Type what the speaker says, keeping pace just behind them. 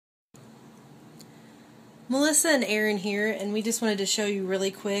Melissa and Aaron here, and we just wanted to show you really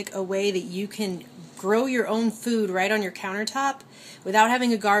quick a way that you can grow your own food right on your countertop without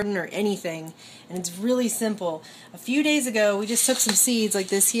having a garden or anything. And it's really simple. A few days ago, we just took some seeds like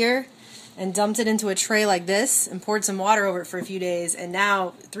this here and dumped it into a tray like this and poured some water over it for a few days, and now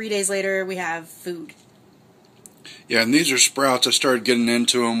 3 days later we have food. Yeah, and these are sprouts. I started getting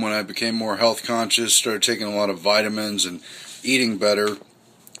into them when I became more health conscious, started taking a lot of vitamins and eating better.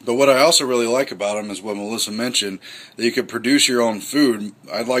 But what I also really like about them is what Melissa mentioned, that you could produce your own food.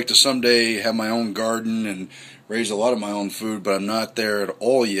 I'd like to someday have my own garden and raise a lot of my own food, but I'm not there at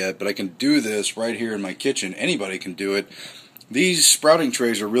all yet. But I can do this right here in my kitchen. Anybody can do it. These sprouting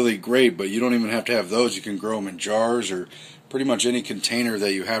trays are really great, but you don't even have to have those. You can grow them in jars or pretty much any container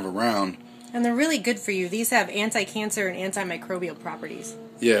that you have around. And they're really good for you. These have anti-cancer and antimicrobial properties.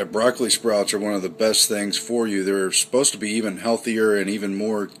 Yeah, broccoli sprouts are one of the best things for you. They're supposed to be even healthier and even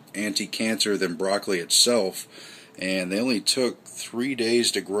more anti-cancer than broccoli itself. And they only took 3 days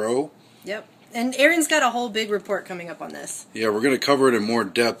to grow. Yep. And Aaron's got a whole big report coming up on this. Yeah, we're going to cover it in more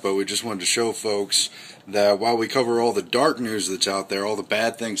depth, but we just wanted to show folks that while we cover all the dark news that's out there, all the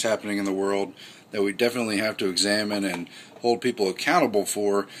bad things happening in the world that we definitely have to examine and hold people accountable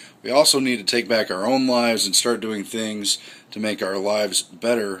for, we also need to take back our own lives and start doing things to make our lives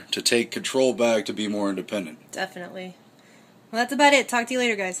better, to take control back, to be more independent. Definitely. Well, that's about it. Talk to you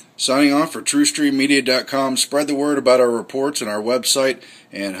later, guys. Signing off for TRUTHstreammedia.com. Spread the word about our reports and our website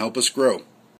and help us grow.